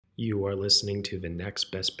You are listening to the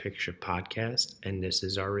Next Best Picture podcast, and this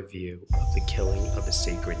is our review of The Killing of a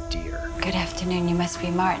Sacred Deer. Good afternoon. You must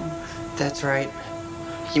be Martin. That's right.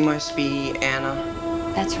 You must be Anna.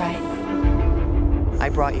 That's right. I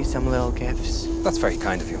brought you some little gifts. That's very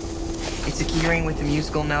kind of you. It's a keyring with a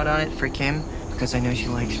musical note on it for Kim, because I know she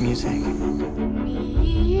likes music.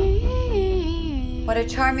 What a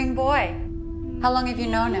charming boy. How long have you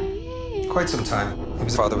known him? Quite some time.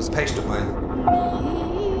 His father was a patient of mine.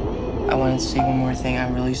 I wanted to say one more thing.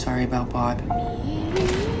 I'm really sorry about Bob.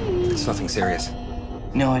 It's nothing serious.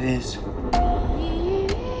 No, it is.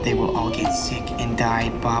 They will all get sick and die.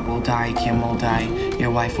 Bob will die, Kim will die,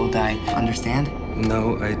 your wife will die. Understand?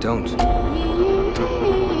 No, I don't.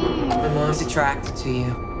 My mom's attracted to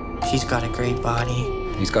you. She's got a great body.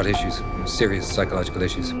 He's got issues, serious psychological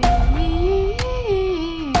issues.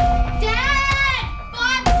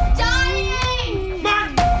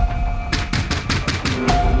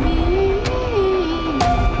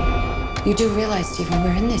 You do realize, Stephen,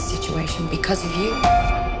 we're in this situation because of you.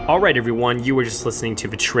 All right, everyone, you were just listening to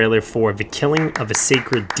the trailer for The Killing of a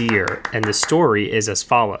Sacred Deer, and the story is as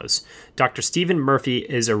follows. Dr. Stephen Murphy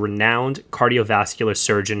is a renowned cardiovascular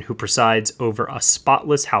surgeon who presides over a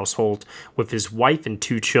spotless household with his wife and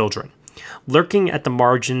 2 children. Lurking at the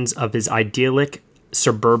margins of his idyllic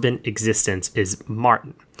suburban existence is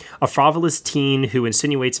Martin, a frivolous teen who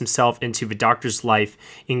insinuates himself into the doctor's life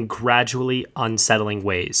in gradually unsettling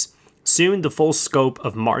ways. Soon, the full scope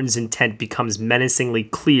of Martin's intent becomes menacingly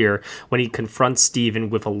clear when he confronts Stephen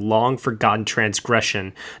with a long-forgotten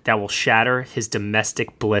transgression that will shatter his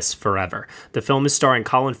domestic bliss forever. The film is starring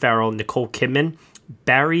Colin Farrell, Nicole Kidman,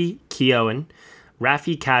 Barry Keoghan,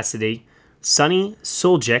 Rafi Cassidy, Sonny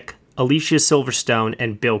Suljic, Alicia Silverstone,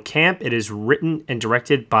 and Bill Camp. It is written and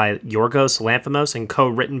directed by Yorgos Lanthimos and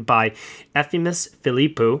co-written by Efthymios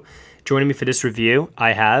Philippou. Joining me for this review,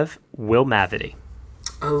 I have Will Mavity.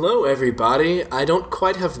 Hello, everybody. I don't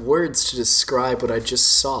quite have words to describe what I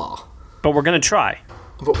just saw. But we're going to try.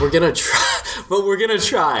 But we're going to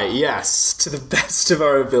try, yes, to the best of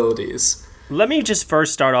our abilities. Let me just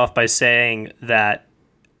first start off by saying that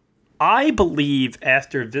I believe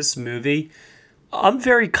after this movie, I'm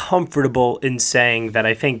very comfortable in saying that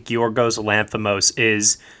I think Yorgos Lanthimos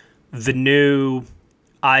is the new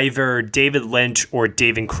either David Lynch or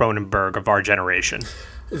David Cronenberg of our generation.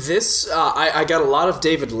 This, I got a lot of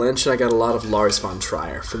David Lynch and I got a lot of Lars von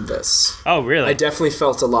Trier from this. Oh, really? I definitely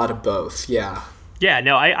felt a lot of both, yeah. Yeah,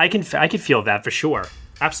 no, I can feel that for sure.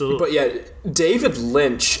 Absolutely. But yeah, David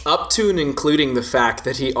Lynch, up to and including the fact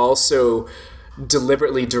that he also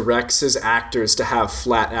deliberately directs his actors to have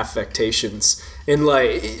flat affectations. And,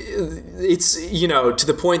 like, it's, you know, to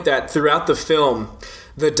the point that throughout the film,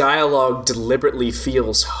 the dialogue deliberately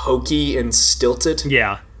feels hokey and stilted.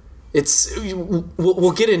 Yeah.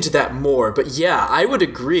 We'll get into that more, but yeah, I would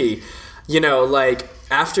agree. You know, like,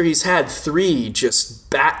 after he's had 3 just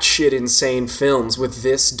batshit insane films with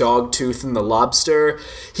this, Dogtooth, and The Lobster,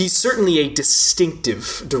 he's certainly a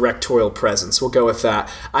distinctive directorial presence. We'll go with that.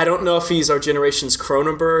 I don't know if he's our generation's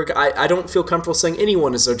Cronenberg. I don't feel comfortable saying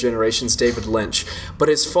anyone is our generation's David Lynch. But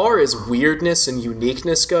as far as weirdness and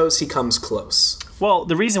uniqueness goes, he comes close. Well,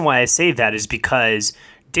 the reason why I say that is because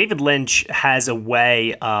David Lynch has a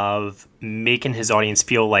way of making his audience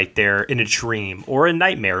feel like they're in a dream or a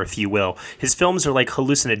nightmare, if you will. His films are like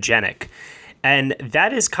hallucinogenic. And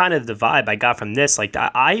that is kind of the vibe I got from this. Like,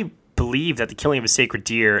 I believe that The Killing of a Sacred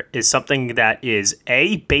Deer is something that is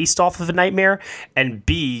A, based off of a nightmare, and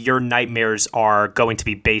B, your nightmares are going to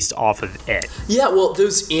be based off of it. Yeah, well,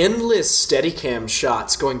 those endless Steadicam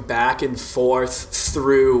shots going back and forth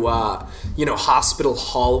through, hospital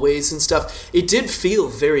hallways and stuff, it did feel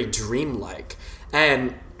very dreamlike.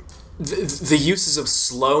 And the uses of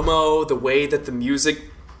slow-mo, the way that the music...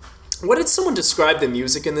 What did someone describe the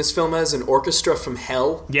music in this film as? An orchestra from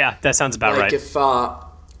hell? Yeah, that sounds about right. Like if...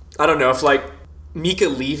 I don't know, if, like, Mika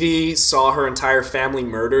Levy saw her entire family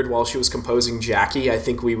murdered while she was composing Jackie, I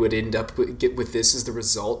think we would end up with this as the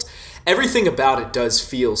result. Everything about it does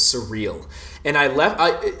feel surreal. And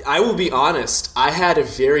I will be honest, I had a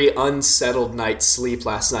very unsettled night's sleep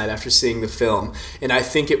last night after seeing the film, and I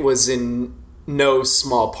think it was in no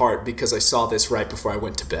small part because I saw this right before I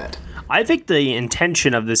went to bed. I think the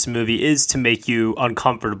intention of this movie is to make you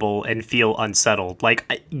uncomfortable and feel unsettled. Like,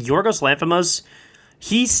 Yorgos Lanthimos,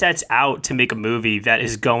 he sets out to make a movie that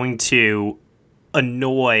is going to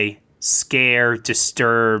annoy, scare,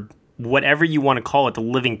 disturb, whatever you want to call it, the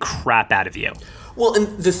living crap out of you. Well,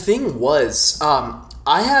 and the thing was,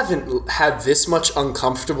 I haven't had this much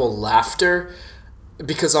uncomfortable laughter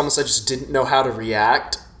because almost I just didn't know how to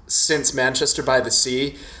react since Manchester by the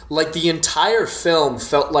Sea. Like, the entire film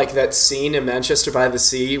felt like that scene in Manchester by the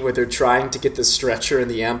Sea where they're trying to get the stretcher in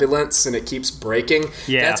the ambulance and it keeps breaking.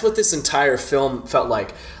 Yeah. That's what this entire film felt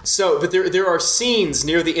like. So, but there are scenes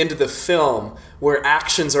near the end of the film where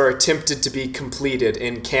actions are attempted to be completed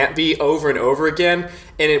and can't be over and over again.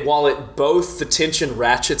 And while it both the tension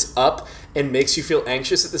ratchets up and makes you feel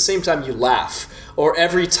anxious, at the same time you laugh. Or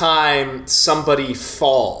every time somebody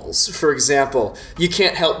falls, for example, you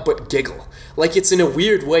can't help but giggle. Like, it's in a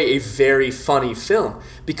weird way a very funny film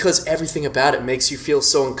because everything about it makes you feel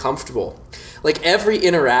so uncomfortable. Like, every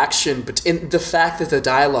interaction, but in the fact that the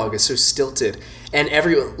dialogue is so stilted, and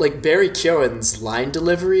Barry Keoghan's line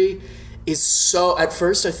delivery is so... At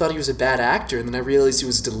first I thought he was a bad actor, and then I realized he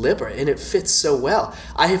was deliberate, and it fits so well.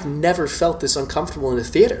 I have never felt this uncomfortable in a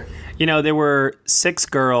theater. You know, there were 6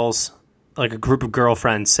 girls, like a group of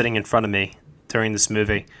girlfriends, sitting in front of me during this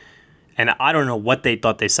movie. And I don't know what they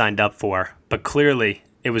thought they signed up for, but clearly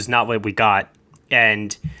it was not what we got.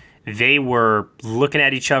 And they were looking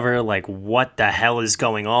at each other like, what the hell is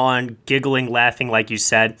going on? Giggling, laughing, like you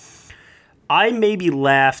said. I maybe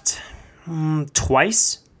laughed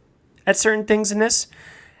twice at certain things in this.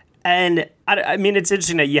 And I mean, it's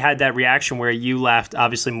interesting that you had that reaction where you laughed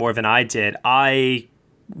obviously more than I did. I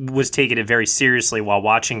was taking it very seriously while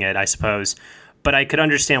watching it, I suppose. But I could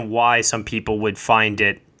understand why some people would find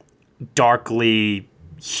it darkly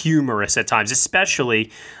humorous at times,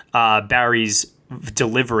 especially Barry's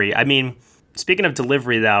delivery. I mean, speaking of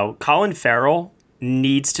delivery, though, Colin Farrell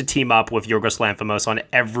needs to team up with Yorgos Lanthimos on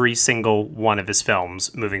every single one of his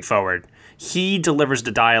films moving forward. He delivers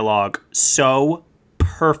the dialogue so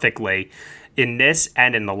perfectly in this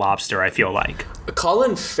and in The Lobster, I feel like.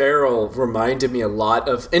 Colin Farrell reminded me a lot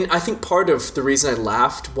of, and I think part of the reason I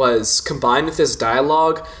laughed was combined with his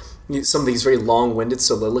dialogue, some of these very long-winded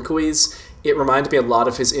soliloquies, it reminded me a lot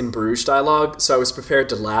of his In Bruges dialogue, so I was prepared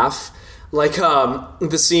to laugh. Like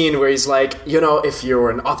the scene where he's like, you know, if you're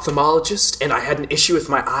an ophthalmologist and I had an issue with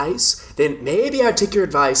my eyes, then maybe I'd take your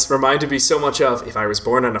advice. Reminded me so much of, if I was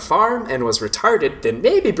born on a farm and was retarded, then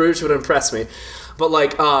maybe Bruges would impress me. But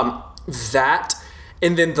like that,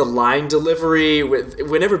 and then the line delivery,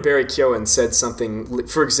 whenever Barry Keoghan said something,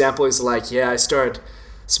 for example, he's like, yeah, I started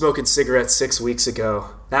smoking cigarettes 6 weeks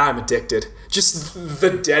ago. Now I'm addicted. Just the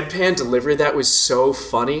deadpan delivery, that was so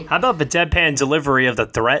funny. How about the deadpan delivery of the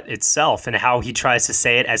threat itself and how he tries to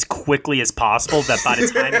say it as quickly as possible that by the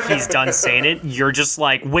time he's done saying it, you're just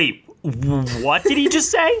like, wait, what did he just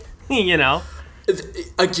say? You know?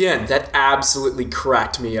 Again, that absolutely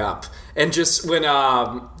cracked me up. And just when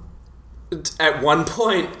at one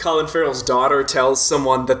point Colin Farrell's daughter tells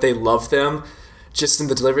someone that they love them, just in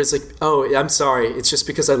the delivery, it's like, oh, I'm sorry, it's just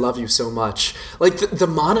because I love you so much. Like,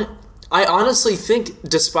 I honestly think,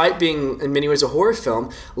 despite being in many ways a horror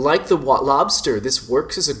film, like The Lobster, this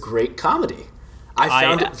works as a great comedy. I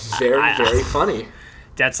found it very, very funny.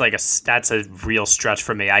 That's a real stretch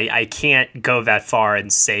for me. I can't go that far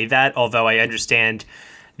and say that, although I understand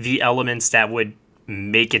the elements that would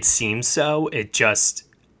make it seem so. It just,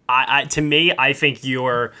 to me, I think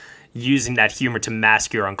you're using that humor to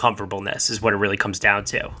mask your uncomfortableness is what it really comes down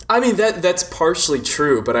to. I mean, that's partially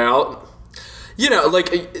true, but as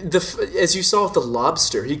you saw with The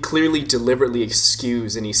Lobster, he clearly deliberately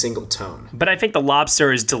eschews any single tone. But I think The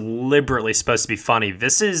Lobster is deliberately supposed to be funny.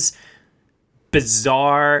 This is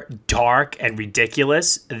bizarre, dark, and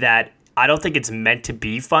ridiculous that I don't think it's meant to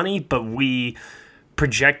be funny, but we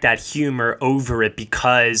project that humor over it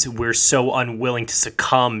because we're so unwilling to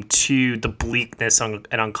succumb to the bleakness and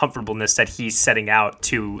uncomfortableness that he's setting out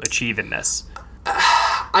to achieve in this.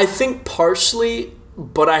 I think partially,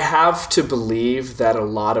 but I have to believe that a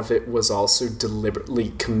lot of it was also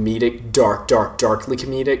deliberately comedic, darkly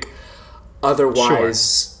comedic.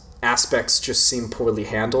 Otherwise, aspects just seem poorly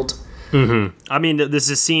handled. Mm-hmm. I mean, there's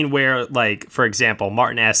a scene where, like, for example,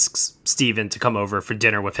 Martin asks Steven to come over for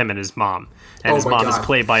dinner with him and his mom. And his mom is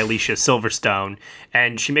played by Alicia Silverstone.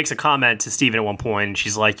 And she makes a comment to Steven at one point, and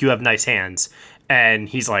she's like, you have nice hands. And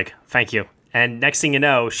he's like, thank you. And next thing you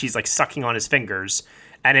know, she's, like, sucking on his fingers.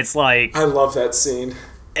 And it's like... I love that scene.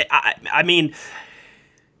 I mean,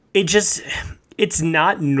 it's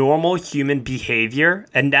not normal human behavior.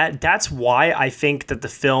 And that's why I think that the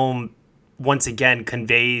film, once again,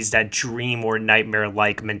 conveys that dream or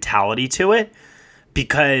nightmare-like mentality to it.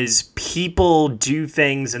 Because people do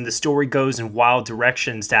things and the story goes in wild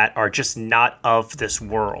directions that are just not of this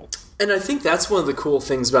world. And I think that's one of the cool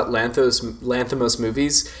things about Lanthimos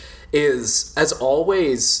movies is, as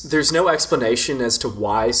always, there's no explanation as to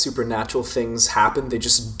why supernatural things happen. They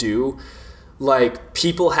just do. Like,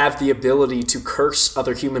 people have the ability to curse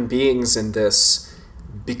other human beings in this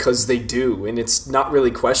because they do, and it's not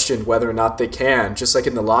really questioned whether or not they can. Just like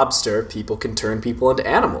in The Lobster, people can turn people into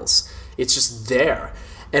animals. It's just there.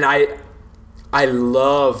 And I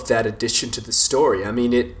love that addition to the story. I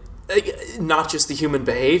mean, not just the human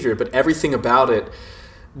behavior, but everything about it,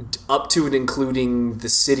 up to and including the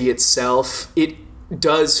city itself, it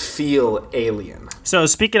does feel alien. So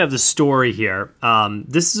speaking of the story here,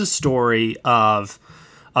 this is a story of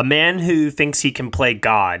a man who thinks he can play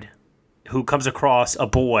God, who comes across a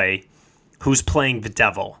boy who's playing the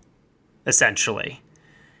devil, essentially.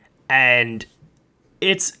 And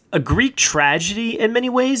it's a Greek tragedy in many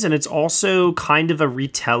ways, and it's also kind of a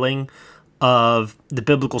retelling of the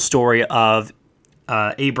biblical story of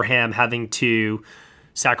Abraham having to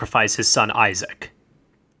sacrifice his son Isaac.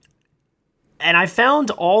 And I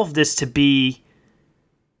found all of this to be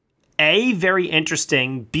A, very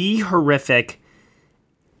interesting, B, horrific,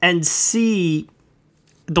 and C,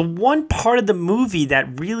 the one part of the movie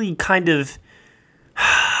that really kind of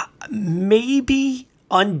maybe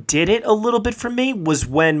undid it a little bit for me was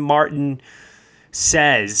when Martin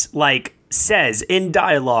says in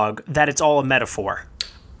dialogue that it's all a metaphor.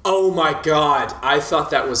 Oh my God, I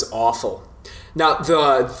thought that was awful. Now,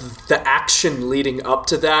 the action leading up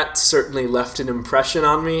to that certainly left an impression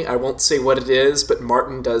on me. I won't say what it is, but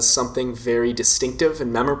Martin does something very distinctive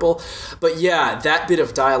and memorable. But yeah, that bit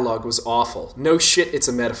of dialogue was awful. No shit, it's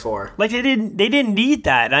a metaphor. Like, they didn't need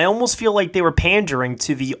that. And I almost feel like they were pandering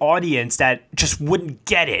to the audience that just wouldn't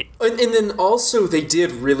get it. And then also they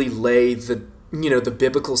did really lay the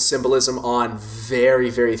biblical symbolism on very,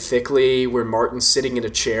 very thickly, where Martin's sitting in a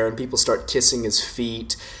chair and people start kissing his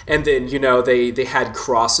feet. And then, they had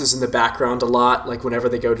crosses in the background a lot. Like whenever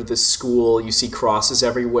they go to this school, you see crosses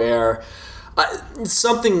everywhere.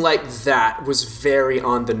 Something like that was very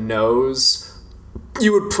on the nose.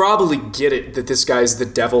 You would probably get it that this guy's the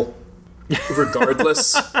devil,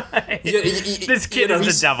 regardless. This kid is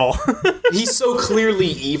the devil. He's so clearly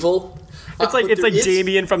evil. It's like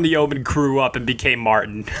Damien from The Omen grew up and became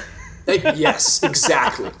Martin. Yes,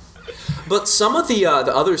 exactly. But some of the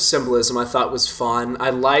other symbolism I thought was fun. I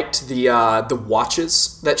liked the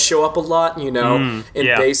watches that show up a lot, and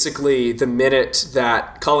basically the minute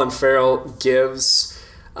that Colin Farrell gives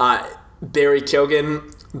Barry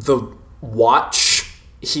Keoghan the watch,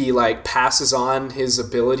 he passes on his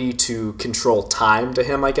ability to control time to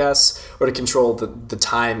him, I guess, or to control the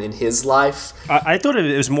time in his life. I thought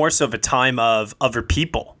it was more so of a time of other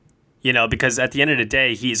people, because at the end of the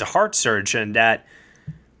day, he's a heart surgeon that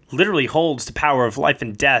literally holds the power of life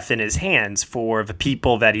and death in his hands for the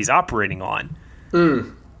people that he's operating on.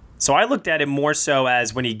 So I looked at it more so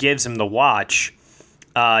as when he gives him the watch,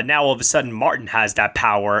 now all of a sudden Martin has that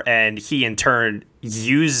power, and he in turn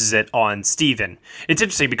uses it on Steven. It's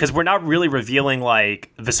interesting because we're not really revealing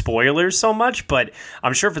the spoilers so much, but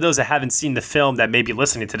I'm sure for those that haven't seen the film that may be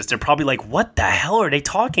listening to this, they're probably like, what the hell are they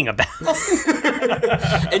talking about?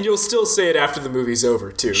 And you'll still say it after the movie's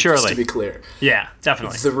over too, surely, just to be clear. Yeah,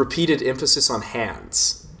 definitely. The repeated emphasis on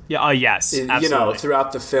hands. Yeah, yes, absolutely.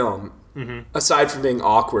 Throughout the film. Mm-hmm. Aside from being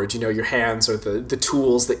awkward, your hands are the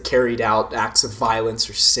tools that carried out acts of violence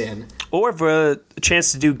or sin. Or for a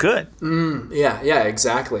chance to do good. Yeah,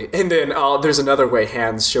 exactly. And then there's another way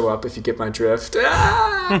hands show up, if you get my drift.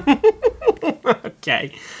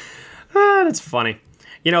 Okay. That's funny.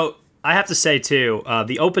 I have to say, too,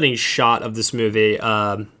 the opening shot of this movie,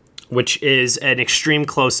 which is an extreme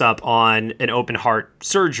close-up on an open heart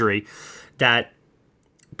surgery that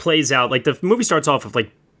plays out, the movie starts off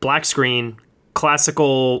with, black screen,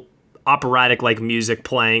 classical operatic music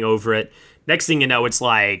playing over it. Next thing you know, it's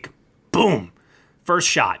boom, first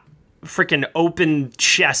shot, freaking open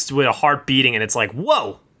chest with a heart beating, and it's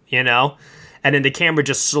whoa, and then the camera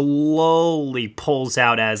just slowly pulls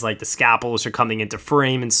out as the scalpels are coming into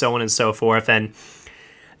frame and so on and so forth. And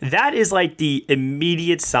that is the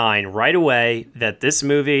immediate sign right away that this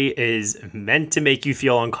movie is meant to make you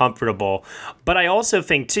feel uncomfortable. But I also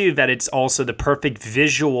think, too, that it's also the perfect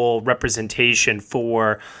visual representation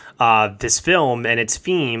for this film and its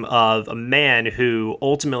theme of a man who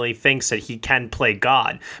ultimately thinks that he can play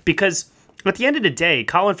God. Because at the end of the day,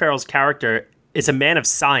 Colin Farrell's character is a man of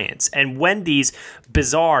science, and when these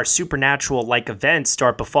bizarre supernatural-like events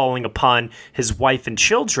start befalling upon his wife and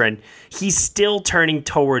children, he's still turning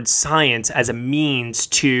towards science as a means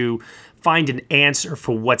to find an answer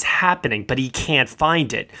for what's happening, but he can't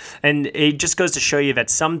find it. And it just goes to show you that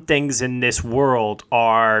some things in this world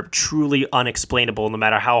are truly unexplainable no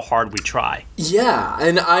matter how hard we try. Yeah,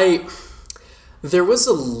 and there was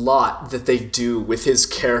a lot that they do with his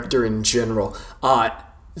character in general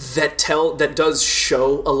that does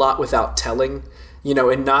show a lot without telling.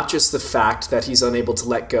 and not just the fact that he's unable to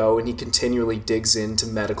let go and he continually digs into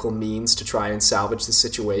medical means to try and salvage the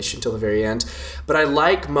situation till the very end. But I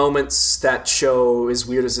like moments that show, as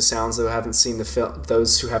weird as it sounds,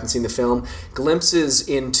 those who haven't seen the film, glimpses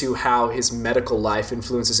into how his medical life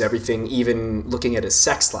influences everything, even looking at his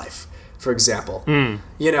sex life, for example. And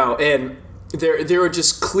there are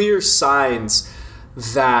just clear signs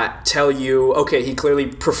that tell you, okay, he clearly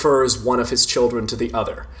prefers one of his children to the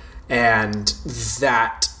other. And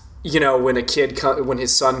that, when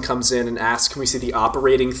his son comes in and asks, can we see the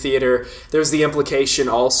operating theater? There's the implication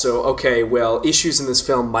also, okay, well, issues in this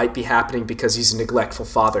film might be happening because he's a neglectful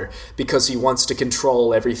father, because he wants to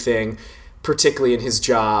control everything, particularly in his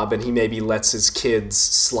job, and he maybe lets his kids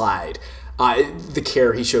slide. The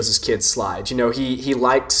care he shows his kids slide. He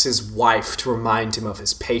likes his wife to remind him of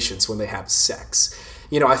his patients when they have sex.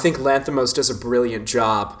 I think Lanthimos does a brilliant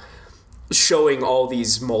job showing all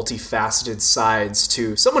these multifaceted sides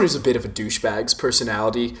to someone who's a bit of a douchebag's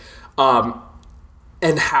personality,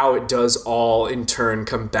 and how it does all in turn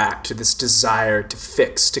come back to this desire to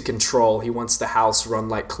fix, to control. He wants the house run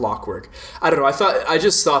like clockwork. I don't know. I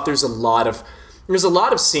just thought there's a lot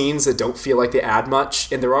of scenes that don't feel like they add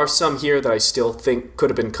much, and there are some here that I still think could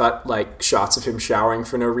have been cut, like shots of him showering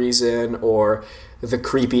for no reason, or the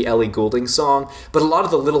creepy Ellie Goulding song. But a lot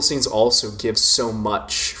of the little scenes also give so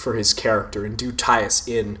much for his character and do tie us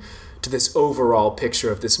in to this overall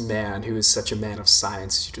picture of this man who is such a man of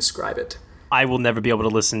science, as you describe it. I will never be able to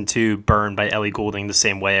listen to Burn by Ellie Goulding the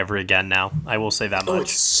same way ever again now. I will say that much. Oh,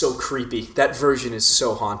 it's so creepy. That version is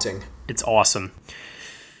so haunting. It's awesome.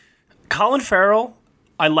 Colin Farrell,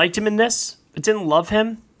 I liked him in this. I didn't love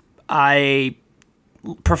him. I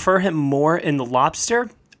prefer him more in The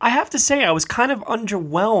Lobster. I have to say, I was kind of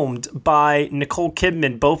underwhelmed by Nicole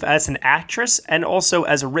Kidman, both as an actress and also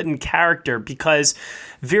as a written character, because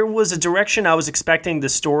there was a direction I was expecting the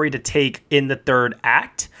story to take in the third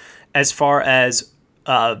act, as far as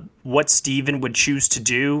what Steven would choose to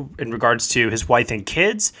do in regards to his wife and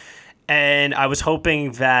kids. And I was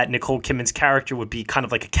hoping that Nicole Kidman's character would be kind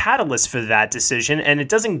of like a catalyst for that decision, and it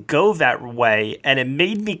doesn't go that way. And it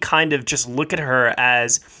made me kind of just look at her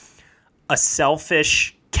as a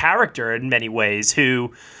selfish character in many ways,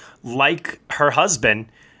 who, like her husband,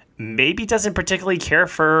 maybe doesn't particularly care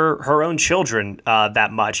for her own children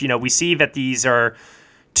that much. We see that these are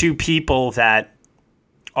two people that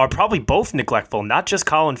are probably both neglectful, not just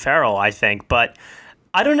Colin Farrell, I think. But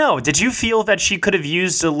I don't know. Did you feel that she could have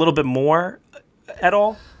used a little bit more at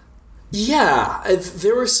all? Yeah,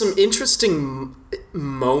 there were some interesting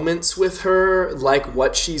moments with her, like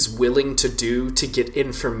what she's willing to do to get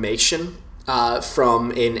information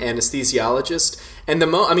from an anesthesiologist.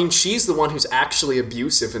 And she's the one who's actually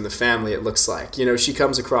abusive in the family, it looks like. She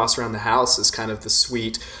comes across around the house as kind of the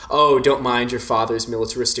sweet, oh, don't mind your father's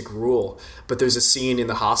militaristic rule. But there's a scene in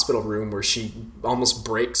the hospital room where she almost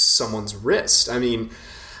breaks someone's wrist.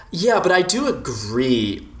 But I do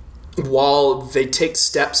agree, while they take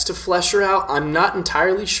steps to flesh her out, I'm not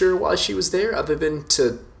entirely sure why she was there, other than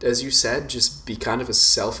to, as you said, just be kind of a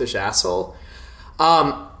selfish asshole.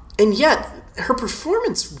 And yet, her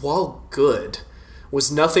performance, while good,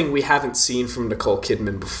 was nothing we haven't seen from Nicole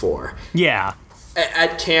Kidman before. Yeah.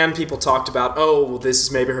 At Cannes, people talked about, this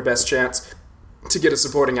is maybe her best chance to get a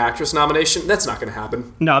supporting actress nomination. That's not going to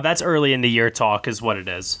happen. No, that's early in the year talk is what it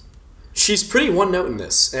is. She's pretty one note in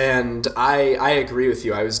this, and I agree with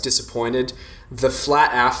you. I was disappointed. The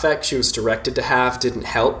flat affect she was directed to have didn't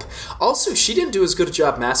help. Also, she didn't do as good a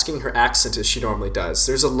job masking her accent as she normally does.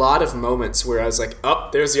 There's a lot of moments where I was like,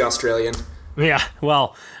 there's the Australian. Yeah,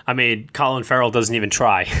 well, Colin Farrell doesn't even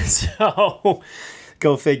try. So,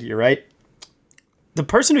 go figure, right? The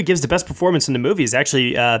person who gives the best performance in the movie is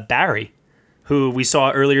actually Barry, who we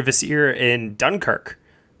saw earlier this year in Dunkirk,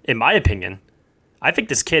 in my opinion. I think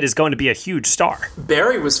this kid is going to be a huge star.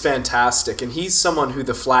 Barry was fantastic, and he's someone who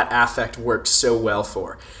the flat affect worked so well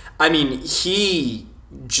for. He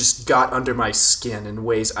just got under my skin in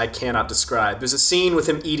ways I cannot describe. There's a scene with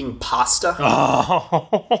him eating pasta.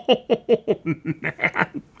 Oh,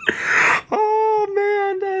 man. Oh,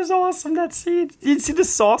 man, that is awesome, that scene. You see the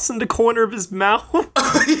sauce in the corner of his mouth?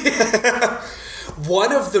 Yeah.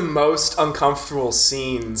 One of the most uncomfortable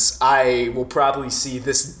scenes I will probably see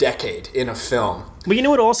this decade in a film. Well, you know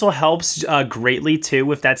what also helps greatly, too,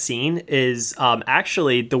 with that scene is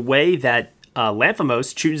actually the way that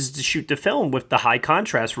Lanthimos chooses to shoot the film with the high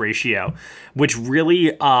contrast ratio, which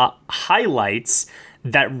really highlights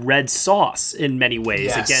that red sauce in many ways.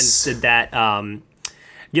 Yes. Against that,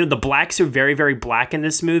 the blacks are very, very black in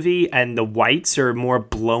this movie, and the whites are more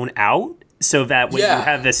blown out. So that when you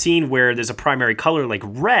have the scene where there's a primary color like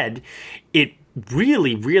red, it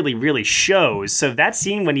really, really, really shows. So that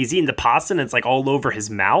scene when he's eating the pasta and it's like all over his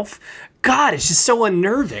mouth, God, it's just so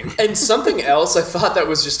unnerving. And something else I thought that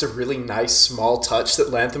was just a really nice small touch that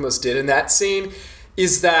Lanthimos did in that scene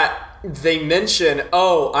is that they mention,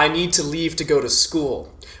 oh, I need to leave to go to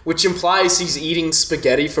school, which implies he's eating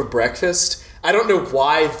spaghetti for breakfast. I don't know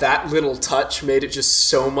why that little touch made it just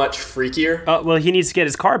so much freakier. Well, he needs to get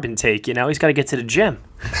his carb intake, he's got to get to the gym.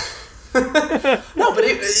 No, but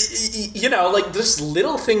like just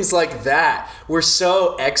little things like that were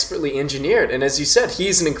so expertly engineered. And as you said,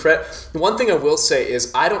 he's an incredible. One thing I will say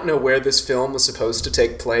is I don't know where this film was supposed to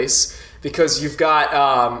take place because you've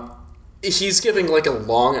got he's giving like a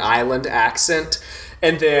Long Island accent,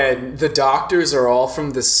 and then the doctors are all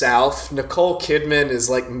from the South. Nicole Kidman is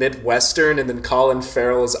like Midwestern, and then Colin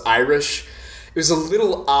Farrell is Irish. It was a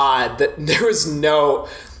little odd that there was no.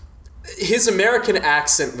 His American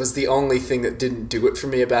accent was the only thing that didn't do it for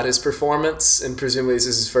me about his performance, and presumably this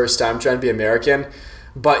is his first time trying to be American.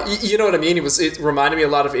 But you know what I mean? It reminded me a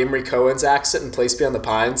lot of Emery Cohen's accent in Place Beyond the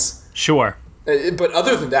Pines. Sure. But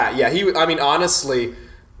other than that, yeah, honestly,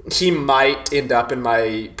 he might end up in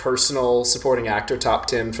my personal supporting actor top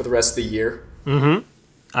 10 for the rest of the year. Mm-hmm.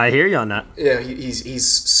 I hear you on that. Yeah, he's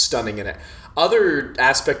stunning in it. Other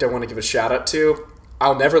aspect I want to give a shout out to,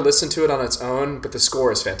 I'll never listen to it on its own, but the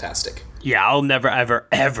score is fantastic. Yeah, I'll never, ever,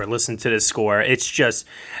 ever listen to this score. It's just,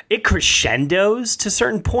 it crescendos to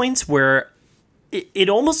certain points where it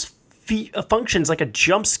almost functions like a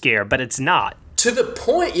jump scare, but it's not. To the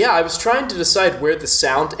point, yeah, I was trying to decide where the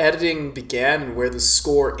sound editing began and where the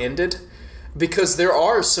score ended, because there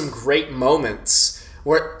are some great moments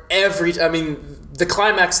where the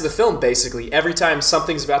climax of the film, basically, every time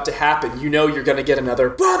something's about to happen, you're going to get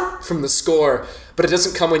another from the score, but it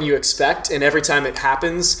doesn't come when you expect, and every time it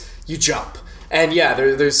happens, you jump. And yeah,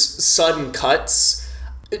 there's sudden cuts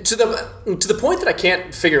to the point that I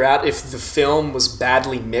can't figure out if the film was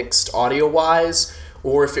badly mixed audio-wise,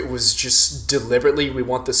 or if it was just deliberately, we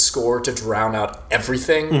want the score to drown out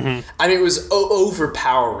everything. Mm-hmm. I mean, it was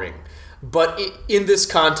overpowering. But in this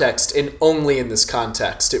context, and only in this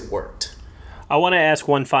context, it worked. I want to ask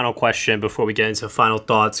one final question before we get into final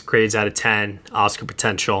thoughts, grades out of 10, Oscar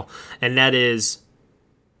potential. And that is,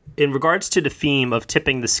 in regards to the theme of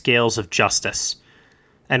tipping the scales of justice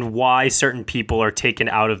and why certain people are taken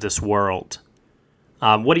out of this world,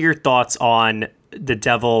 what are your thoughts on the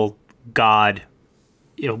devil, God,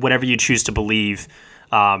 whatever you choose to believe,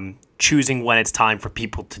 choosing when it's time for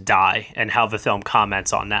people to die, and how the film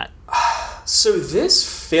comments on that? So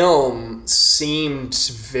this film seemed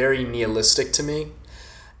very nihilistic to me.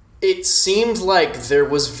 It seemed like there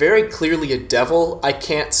was very clearly a devil. I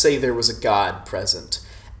can't say there was a God present.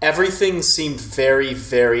 Everything seemed very,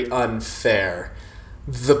 very unfair.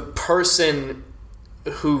 The person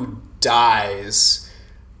who dies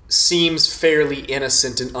seems fairly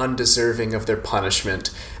innocent and undeserving of their punishment.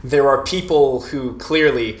 There are people who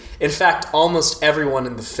clearly, in fact, almost everyone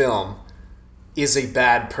in the film is a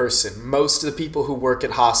bad person. Most of the people who work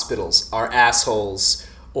at hospitals are assholes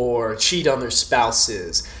or cheat on their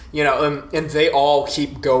spouses, and they all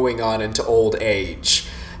keep going on into old age.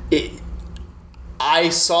 I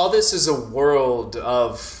saw this as a world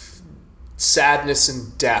of sadness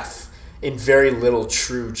and death in very little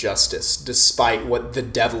true justice, despite what the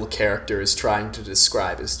devil character is trying to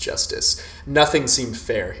describe as justice. Nothing seemed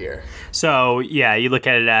fair here. So, yeah, you look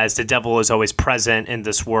at it as the devil is always present in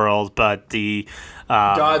this world, but the...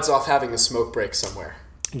 God's off having a smoke break somewhere.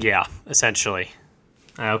 Yeah, essentially.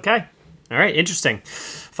 Okay. All right, interesting.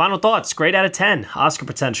 Final thoughts, grade out of 10, Oscar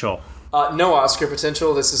potential. No Oscar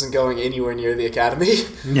potential. This isn't going anywhere near the Academy.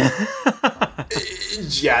 Yeah,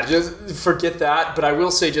 just forget that. But I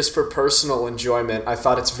will say, just for personal enjoyment, I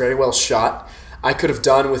thought it's very well shot. I could have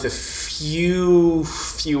done with a fewer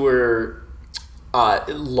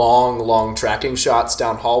long tracking shots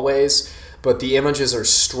down hallways, but the images are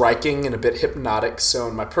striking and a bit hypnotic. So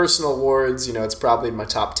in my personal awards, it's probably in my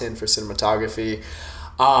top 10 for cinematography.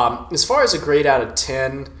 As far as a grade out of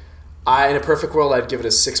 10, in a perfect world, I'd give it a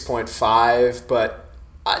 6.5, but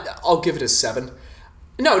I'll give it a 7.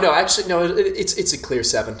 No, it's a clear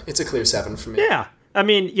 7. It's a clear 7 for me. Yeah. I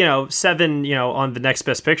mean, 7, on the next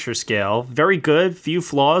best picture scale, very good, few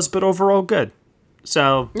flaws, but overall good.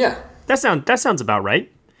 So, yeah. That sounds about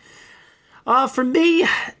right. For me,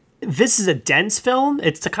 this is a dense film.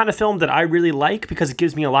 It's the kind of film that I really like because it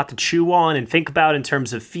gives me a lot to chew on and think about in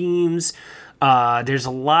terms of themes. There's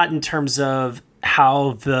a lot in terms of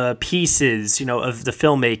how the pieces, of the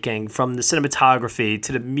filmmaking, from the cinematography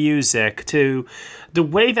to the music to the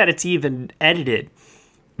way that it's even edited,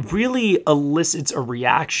 really elicits a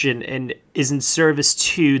reaction and is in service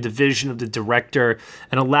to the vision of the director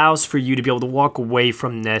and allows for you to be able to walk away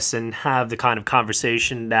from this and have the kind of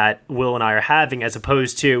conversation that Will and I are having, as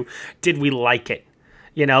opposed to, did we like it?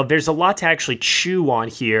 You know, there's a lot to actually chew on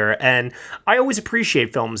here, and I always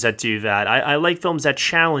appreciate films that do that. I like films that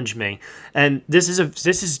challenge me, and this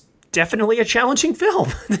is definitely a challenging film.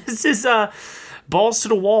 This is balls to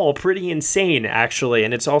the wall, pretty insane, actually,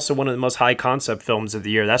 and it's also one of the most high concept films of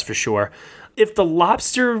the year, that's for sure. If The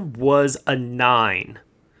Lobster was a 9,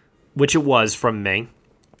 which it was from me,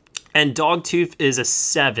 and Dogtooth is a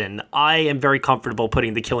 7, I am very comfortable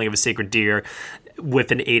putting The Killing of a Sacred Deer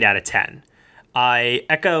with an 8 out of 10. I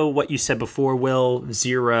echo what you said before, Will.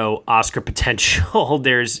 0 Oscar potential.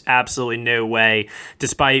 There's absolutely no way,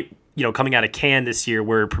 despite, you know, coming out of Cannes this year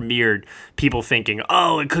where it premiered, people thinking,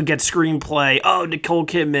 oh, it could get screenplay. Oh, Nicole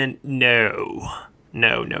Kidman. No.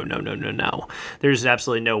 There's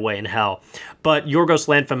absolutely no way in hell. But Yorgos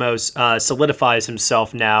Lanthimos solidifies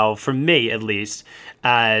himself now, for me at least,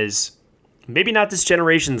 as maybe not this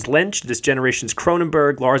generation's Lynch, this generation's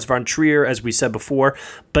Cronenberg, Lars von Trier, as we said before,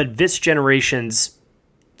 but this generation's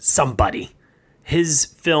somebody. His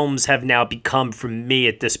films have now become, for me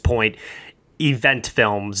at this point, event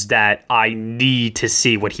films that I need to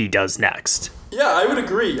see what he does next. Yeah, I would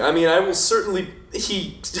agree. I mean, I will certainly...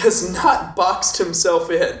 He has not boxed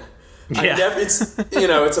himself in. Yeah.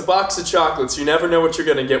 It's a box of chocolates. You never know what you're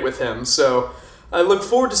going to get with him. So I look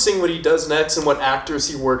forward to seeing what he does next and what actors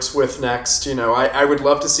he works with next. You know, I would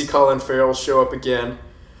love to see Colin Farrell show up again.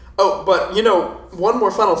 Oh, but, you know, one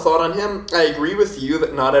more final thought on him. I agree with you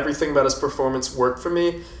that not everything about his performance worked for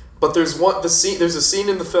me. But there's a scene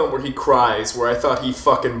in the film where he cries, where I thought he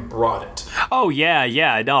fucking brought it. Oh,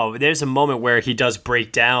 yeah. No, there's a moment where he does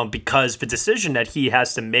break down because the decision that he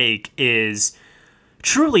has to make is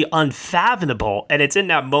truly unfathomable. And it's in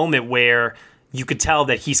that moment where you could tell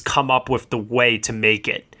that he's come up with the way to make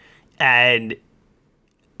it. And,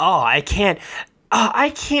 I can't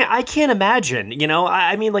imagine, you know?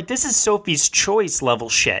 I mean, like, this is Sophie's Choice level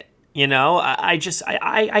shit, you know? I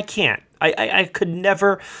can't. I could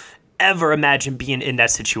never, ever imagine being in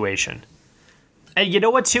that situation. And you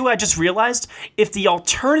know what, too? I just realized if the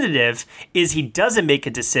alternative is he doesn't make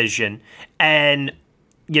a decision and,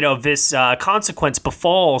 you know, this consequence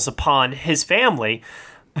befalls upon his family,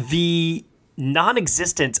 the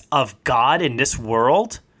non-existence of God in this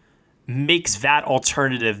world makes that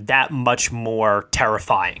alternative that much more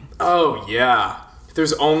terrifying. Oh, yeah.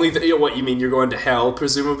 There's only what you mean? You're going to hell,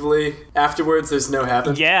 presumably. Afterwards, there's no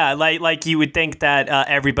heaven. Yeah, like you would think that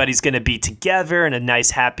everybody's going to be together in a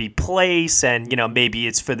nice, happy place, and you know maybe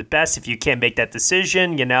it's for the best if you can't make that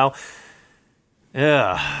decision. You know.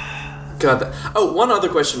 Ugh. God. Oh, one other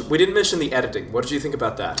question. We didn't mention the editing. What did you think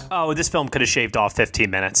about that? Oh, this film could have shaved off 15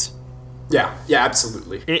 minutes. Yeah,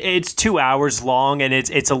 absolutely. It's 2 hours long, and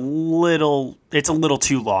it's a little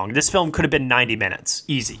too long. This film could have been 90 minutes,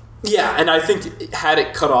 easy. Yeah, and I think had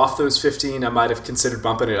it cut off those 15, I might have considered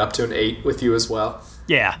bumping it up to an 8 with you as well.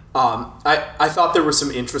 Yeah. I thought there were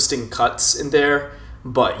some interesting cuts in there,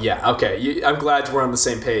 but yeah, okay. I'm glad we're on the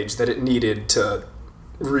same page that it needed to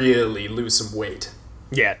really lose some weight.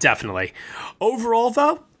 Yeah, definitely. Overall,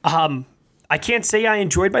 though, I can't say I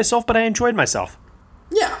enjoyed myself, but I enjoyed myself.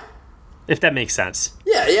 Yeah. If that makes sense.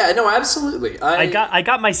 Yeah, no, absolutely. I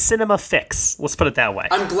got my cinema fix. Let's put it that way.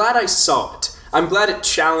 I'm glad I saw it. I'm glad it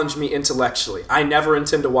challenged me intellectually. I never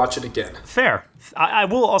intend to watch it again. Fair. I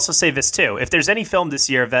will also say this, too. If there's any film this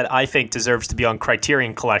year that I think deserves to be on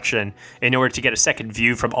Criterion Collection in order to get a second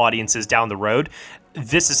view from audiences down the road,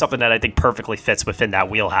 this is something that I think perfectly fits within that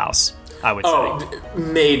wheelhouse, I would say.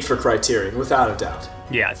 Made for Criterion, without a doubt.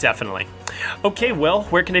 Yeah, definitely. Okay, Will,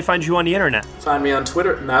 where can they find you on the internet? Find me on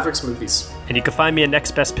Twitter at Mavericks Movies. And you can find me at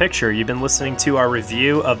Next Best Picture. You've been listening to our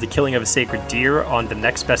review of The Killing of a Sacred Deer on the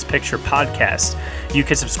Next Best Picture podcast. You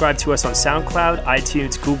can subscribe to us on SoundCloud,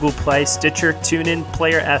 iTunes, Google Play, Stitcher, TuneIn,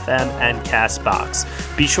 Player FM, and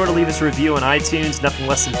CastBox. Be sure to leave us a review on iTunes. Nothing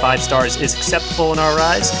less than 5 stars is acceptable in our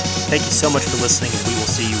eyes. Thank you so much for listening, and we will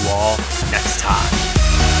see you all next time.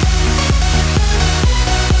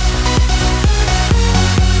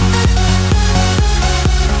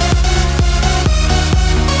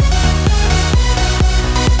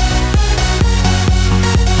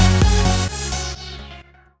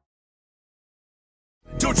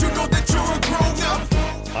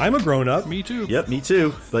 I'm a a grown-up. Me too. Yep, me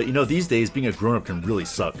too. But these days, being a grown-up can really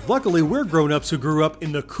suck. Luckily, we're grown-ups who grew up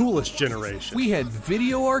in the coolest generation. We had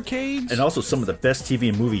video arcades. And also some of the best TV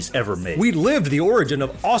and movies ever made. We lived the origin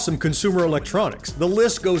of awesome consumer electronics. The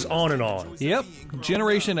list goes on and on. Yep,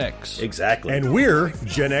 Generation X. Exactly. And we're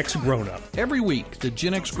Gen X grown-up. Every week, the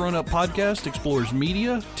Gen X Grown Up podcast explores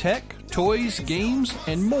media, tech, toys, games,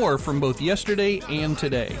 and more from both yesterday and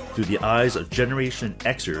today. Through the eyes of Generation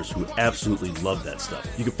Xers who absolutely love that stuff.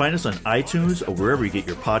 You can find us on iTunes or wherever you get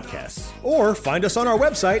your podcasts. Or find us on our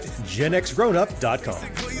website, genxgrownup.com.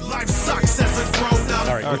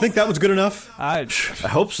 All right, you think that was good enough? I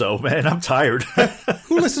hope so, man. I'm tired.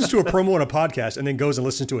 Who listens to a promo on a podcast and then goes and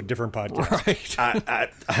listens to a different podcast? Right.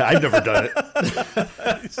 I've never done it.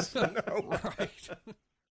 No. Right.